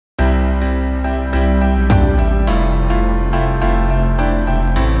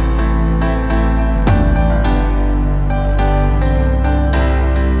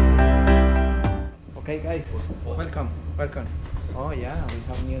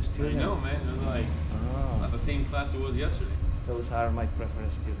new students. I know, man. It was like not the same class it was yesterday. Those are my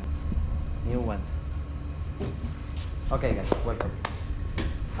preferred students. New ones. Okay, guys, welcome.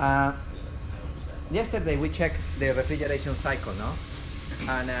 Yesterday we checked the refrigeration cycle, no?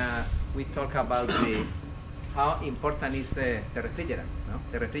 And we talked about how important is the refrigerant, no?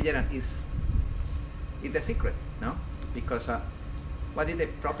 The refrigerant is the secret, no? Because what is the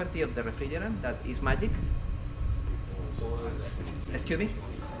property of the refrigerant that is magic? Excuse me?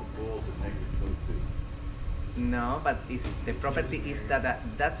 No, but the property is that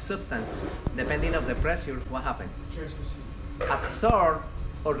that substance, depending on the pressure, what happens? Absorb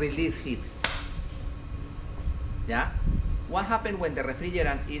or release heat. Yeah? What happens when the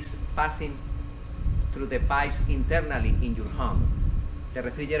refrigerant is passing through the pipes internally in your home? The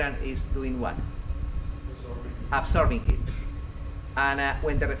refrigerant is doing what? Absorbing heat. And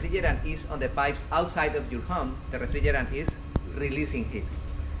when the refrigerant is on the pipes outside of your home, the refrigerant is releasing heat.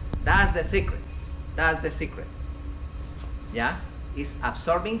 That's the secret. That's the secret. Yeah? It's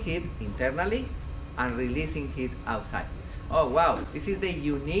absorbing heat internally and releasing heat outside. Oh, wow. This is the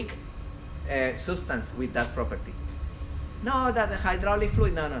unique substance with that property. No, that the hydraulic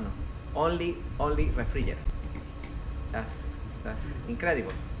fluid. No, no, no. Only refrigerant. That's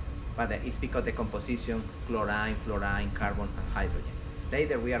incredible. But it's because the composition, chlorine, fluorine, carbon, and hydrogen.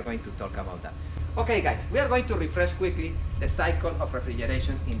 Later we are going to talk about that. Okay, guys, we are going to refresh quickly the cycle of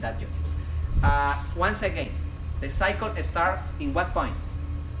refrigeration in that unit. Once again, the cycle starts in what point?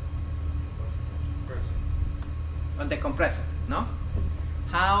 On the compressor, no?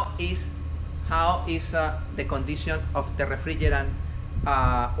 How is the condition of the refrigerant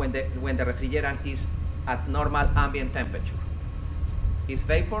when the refrigerant is at normal ambient temperature? Is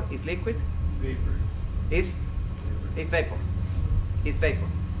vapor? Is liquid? Vapor. Is vapor. Is vapor.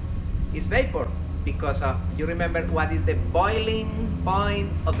 Is vapor because you remember what is the boiling point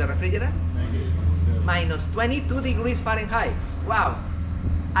of the refrigerant? Minus 22 degrees Fahrenheit. Wow.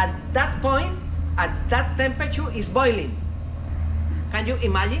 At that point, at that temperature, is boiling. Can you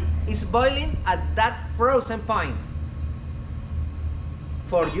imagine? It's boiling at that frozen point.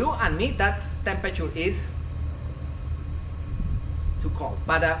 For you and me, that temperature is too cold.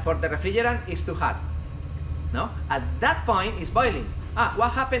 But for the refrigerant, it's too hot. No? At that point, it's boiling.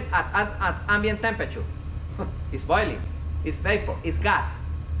 What happened at ambient temperature? It's boiling. It's vapor. It's gas.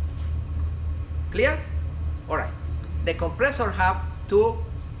 Clear? All right. The compressor have two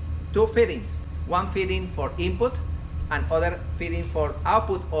feedings. One feeding for input and other feeding for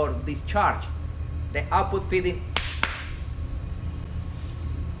output or discharge. The output feeding,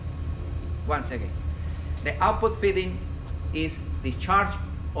 once again, the output feeding is discharge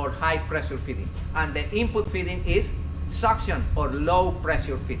or high pressure feeding, and the input feeding is suction or low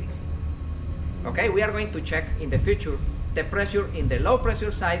pressure feeding. Okay, we are going to check in the future the pressure in the low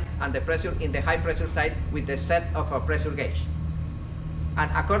pressure side and the pressure in the high pressure side with the set of a pressure gauge.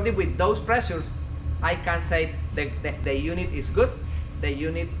 And according with those pressures, I can say the unit is good, the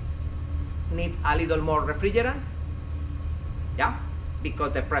unit needs a little more refrigerant, yeah,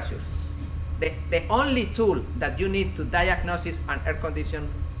 because the pressures. The only tool that you need to diagnose an air conditioned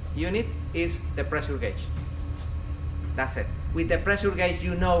unit is the pressure gauge. That's it. With the pressure gauge,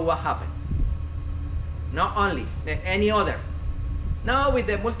 you know what happened. Not only any other. No, with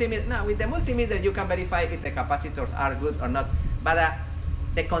the multimeter. No, with the multimeter you can verify if the capacitors are good or not. But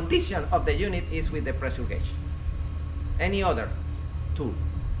the condition of the unit is with the pressure gauge. Any other tool.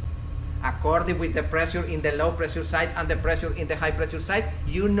 According with the pressure in the low pressure side and the pressure in the high pressure side,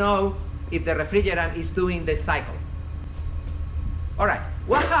 you know if the refrigerant is doing the cycle. All right.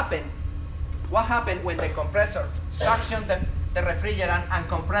 What happened? What happened when the compressor suctioned the refrigerant and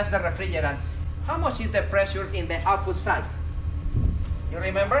compressed the refrigerant? How much is the pressure in the output side? You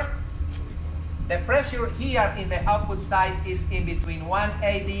remember? The pressure here in the output side is in between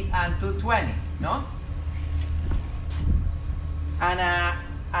 180 and 220, no? And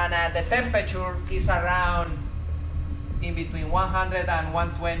the temperature is around in between 100 and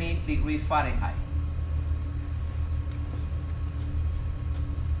 120 degrees Fahrenheit.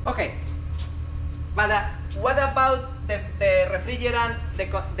 Okay, but what about the refrigerant,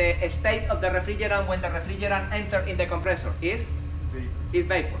 the state of the refrigerant when the refrigerant enters in the compressor? Is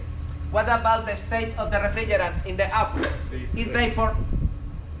vapor. What about the state of the refrigerant in the output? Is vapor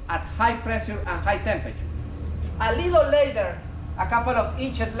at high pressure and high temperature. A little later, a couple of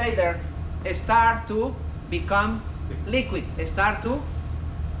inches later, start to become liquid, start to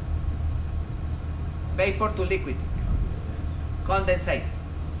vapor to liquid, condensate,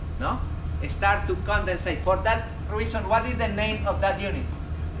 no? Start to condensate. For that reason, what is the name of that unit?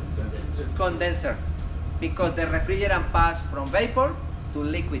 Condenser. Because the refrigerant passed from vapor to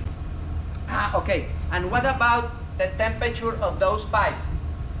liquid. Okay. And what about the temperature of those pipes?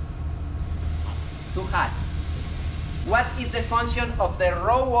 Too hot. What is the function of the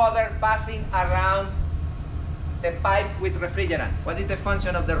raw water passing around the pipe with refrigerant? What is the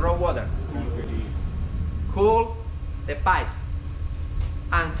function of the raw water? Cool the pipes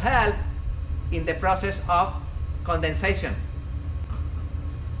and help in the process of condensation.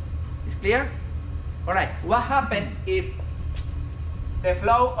 Is clear? All right. What happens if the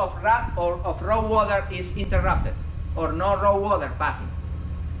flow of raw water is interrupted or no raw water passing?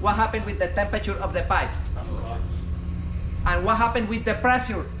 What happens with the temperature of the pipes? And what happened with the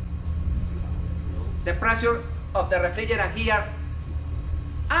pressure? The pressure of the refrigerant here.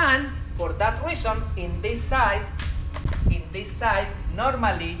 And for that reason, in this side,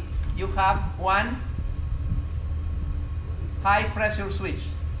 normally you have one high pressure switch.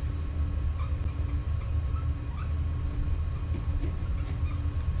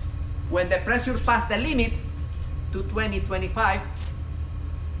 When the pressure passes the limit to 20, 25,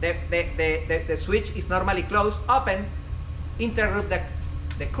 the switch is normally closed, open, interrupt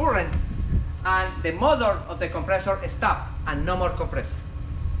the current, and the motor of the compressor stops, and no more compressor.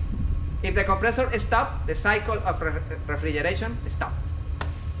 If the compressor stops, the cycle of refrigeration stops,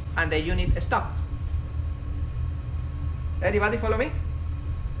 and the unit stops. Everybody follow me?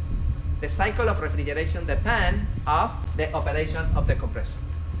 The cycle of refrigeration depends on the operation of the compressor.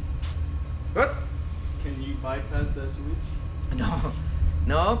 Good? Can you bypass that switch?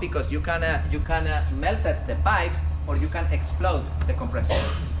 No, because you can melt the pipes, or you can explode the compressor.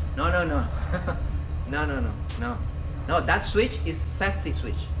 No. No, that switch is safety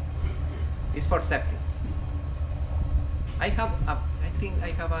switch. It's for safety. I think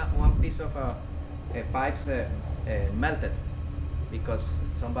I have one piece of pipes melted because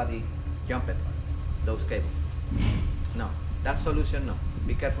somebody jumped those cables. No, that solution, no.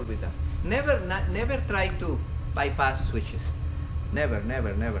 Be careful with that. Never try to bypass switches. Never.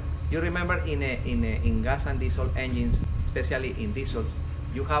 You remember in gas and diesel engines, especially in diesels,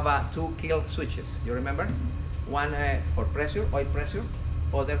 you have two kill switches. You remember? One for pressure, oil pressure,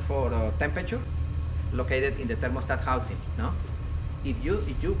 other for temperature, located in the thermostat housing. No? If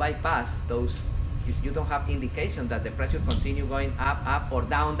you bypass those, you don't have indication that the pressure continue going up or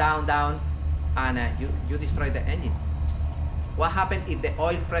down, and you destroy the engine. What happens if the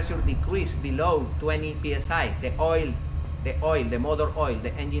oil pressure decrease below 20 psi? The motor oil,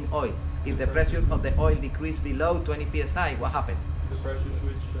 the engine oil. If the pressure of the oil decrease below 20 psi, what happens? The pressure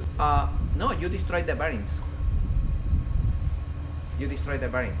switch. No, you destroy the bearings.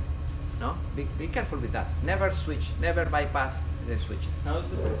 No, be careful with that. Never switch, never bypass the switches. How does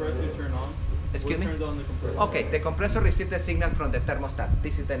the compressor turn on? Excuse me? What turns on the compressor? Okay, the compressor receives the signal from the thermostat.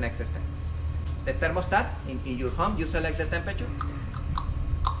 This is the next step. The thermostat in your home, you select the temperature,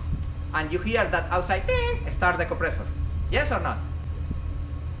 and you hear that outside, start the compressor. Yes or not?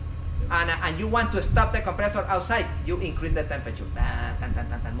 And you want to stop the compressor outside, you increase the temperature.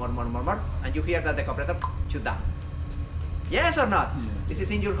 More. And you hear that the compressor shut down. Yes or not? Yeah. This is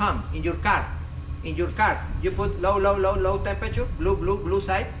in your home, in your car. In your car, you put low temperature, blue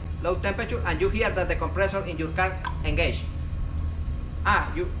side, low temperature, and you hear that the compressor in your car engage.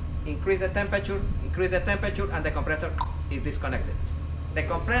 You increase the temperature, and the compressor is disconnected. The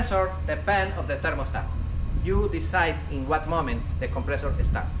compressor depends on the thermostat. You decide in what moment the compressor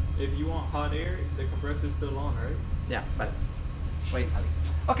starts. If you want hot air, the compressor is still on, right? Yeah, but wait, Ali.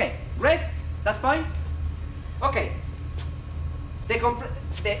 Okay, great. That's fine. Okay. The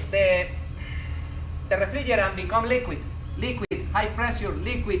refrigerant become liquid, high pressure,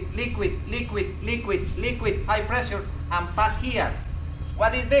 liquid, high pressure, and pass here.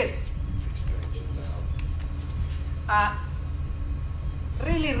 What is this?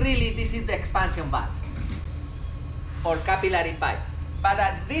 Really, this is the expansion valve or capillary pipe. But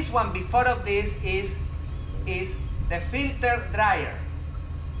this one before of this is the filter dryer.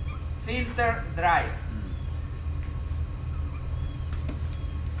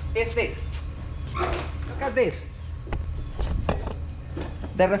 Is this. Look at this.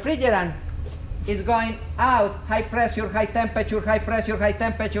 The refrigerant is going out, high pressure, high temperature,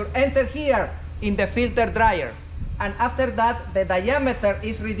 enter here in the filter dryer. And after that, the diameter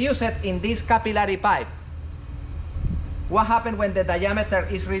is reduced in this capillary pipe. What happens when the diameter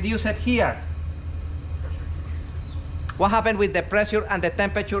is reduced here? What happens with the pressure and the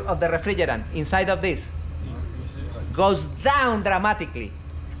temperature of the refrigerant inside of this? Goes down dramatically.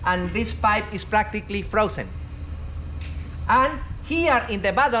 And this pipe is practically frozen. And here in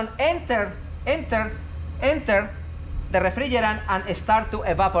the bottom, enter the refrigerant and start to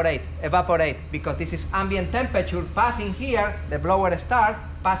evaporate, because this is ambient temperature passing here, the blower start,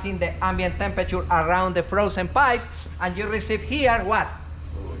 passing the ambient temperature around the frozen pipes, and you receive here what?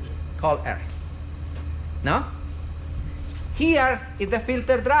 Cold air. No? Here is the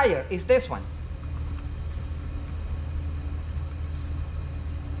filter dryer, is this one.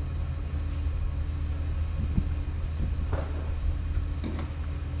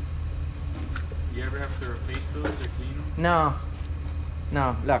 You ever have to replace those or clean them? No,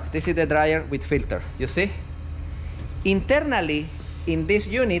 no, look, this is the dryer with filter, you see? Internally in this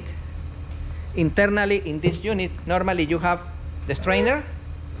unit, normally you have the strainer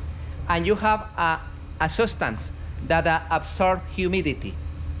and you have a substance that absorbs humidity.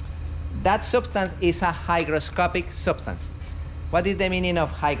 That substance is a hygroscopic substance. What is the meaning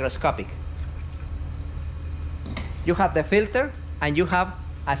of hygroscopic? You have the filter and you have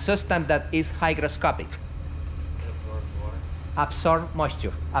a substance that is hygroscopic. Absorb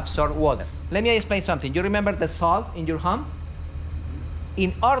moisture, absorb water. Let me explain something. You remember the salt in your home?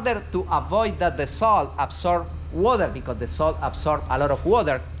 In order to avoid that the salt absorb water, because the salt absorbs a lot of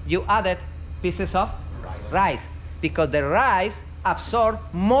water, you added pieces of rice, because the rice absorbs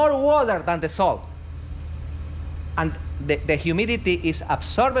more water than the salt. And the humidity is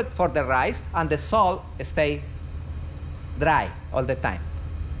absorbed for the rice, and the salt stays dry all the time.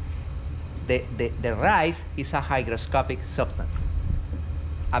 The rice is a hygroscopic substance,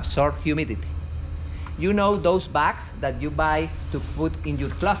 absorb humidity. You know those bags that you buy to put in your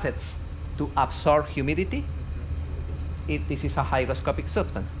closet to absorb humidity? This is a hygroscopic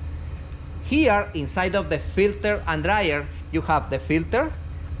substance. Here, inside of the filter and dryer, you have the filter,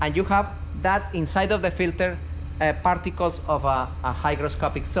 and you have that inside of the filter particles of a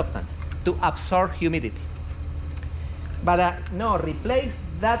hygroscopic substance to absorb humidity. But no, replace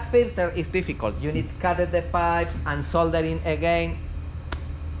that filter is difficult. You need to cut the pipes and soldering again.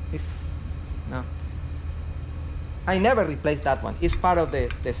 No. I never replaced that one. It's part of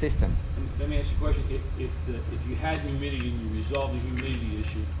the system. Let me ask you a question. If you had humidity and you resolved the humidity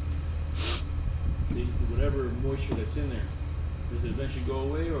issue, whatever moisture that's in there, does it eventually go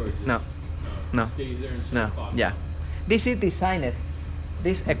away, or it just No. stays there and No. Yeah. This is designed,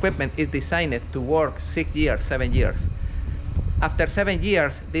 this equipment is designed to work 6 years, 7 years. After 7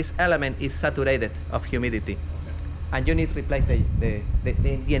 years, this element is saturated of humidity. Okay. And you need to replace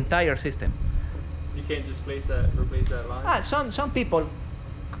the entire system. You can't just replace that line? Some people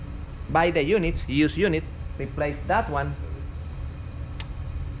buy the units, use unit, replace that one,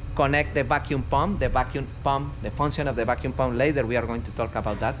 connect the vacuum pump. The vacuum pump, the function of the vacuum pump, later we are going to talk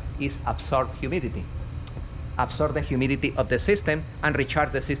about that, is absorb humidity. Absorb the humidity of the system and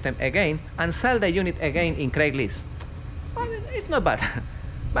recharge the system again and sell the unit again in Craigslist. Well, it's not bad,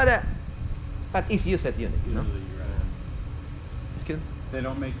 but it's used unit. No? Excuse me? They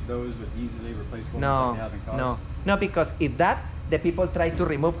don't make those with easily replaceable ones like they have in cars? No, because if that, the people try to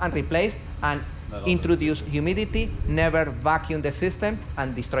remove and replace and introduce humidity, never vacuum the system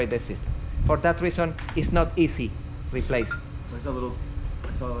and destroy the system. For that reason, it's not easy replace. I saw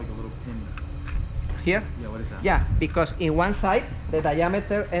like a little pin. Here? Yeah, what is that? Yeah, because in one side, the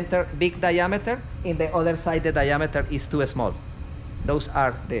diameter enter big diameter, in the other side, the diameter is too small. Those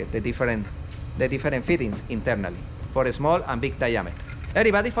are the different fittings internally for a small and big diameter.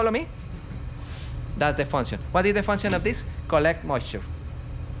 Everybody follow me? That's the function. What is the function of this? Collect moisture.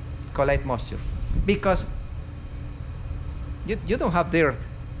 Collect moisture. Because you don't have dirt.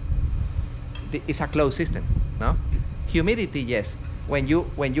 It's a closed system, no? Humidity, yes. When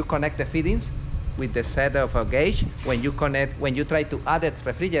you connect the fittings with the set of a gauge, when you try to add a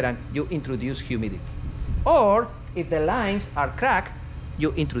refrigerant, you introduce humidity. Or if the lines are cracked,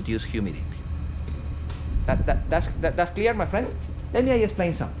 you introduce humidity. That's clear, my friend? Let me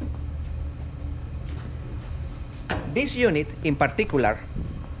explain something. This unit in particular,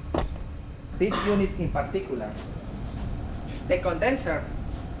 the condenser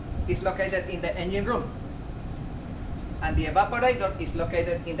is located in the engine room, and the evaporator is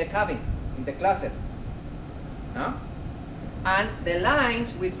located in the cabin, in the closet. No? And the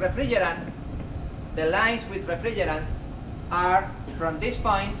lines with refrigerants are from this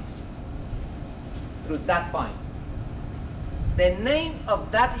point through that point. The name of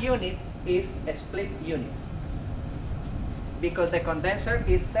that unit is a split unit, because the condenser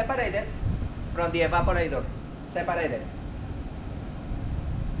is separated from the evaporator. Separated.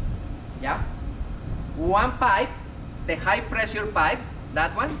 Yeah? One pipe, the high pressure pipe,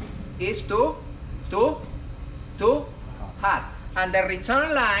 that one, is too hot. And the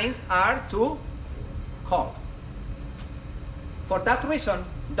return lines are too cold. For that reason,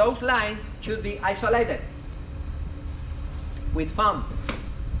 those lines should be isolated. with foam.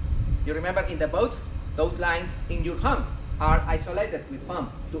 You remember in the boat, those lines in your home are isolated with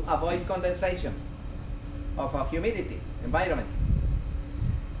foam to avoid condensation of a humidity environment.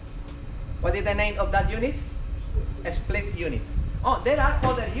 What is the name of that unit? A split unit. Oh, there are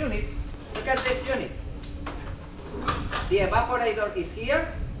other units. Look at this unit. The evaporator is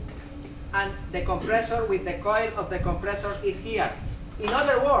here, and the compressor with the coil of the compressor is here. In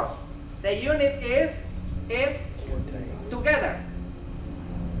other words, the unit is together.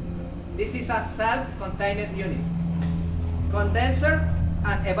 This is a self-contained unit. Condenser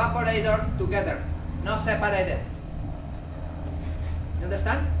and evaporator together, not separated. You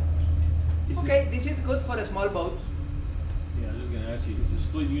understand? Okay, this is good for a small boat. Yeah, I was just going to ask you, is the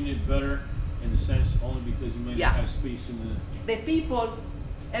split unit better in the sense only because you may not have space in the... The people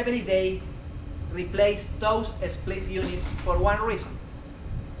every day replace those split units for one reason.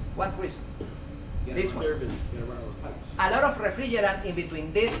 What reason? This one. A lot of refrigerant in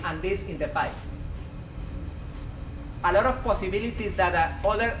between this and this in the pipes. A lot of possibilities that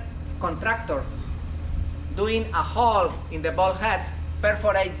other contractor doing a hole in the bulk heads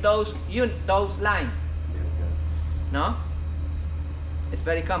perforate those lines. No? It's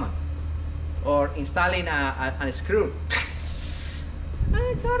very common. Or installing a screw.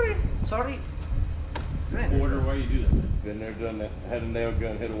 Sorry. Order, why you do that? Been there, done that. Had a nail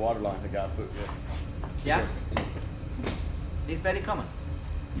gun, hit a water line, the guy put it. Yeah? It's very common.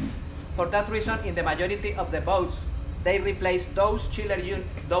 For that reason, in the majority of the boats, they replace those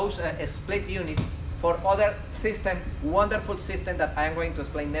split units for other system, wonderful system that I am going to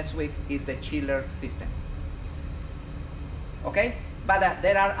explain next week is the chiller system. Okay? But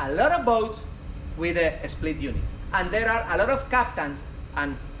there are a lot of boats with a split unit. And there are a lot of captains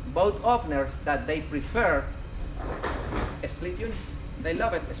and boat owners that they prefer a split unit. They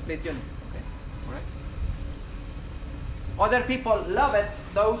love it, a split unit. Okay? All right? Other people love it,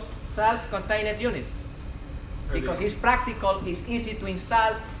 those self-contained units. Because it's practical, it's easy to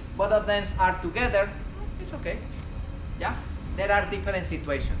install, both of them are together, it's okay. Yeah? There are different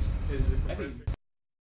situations.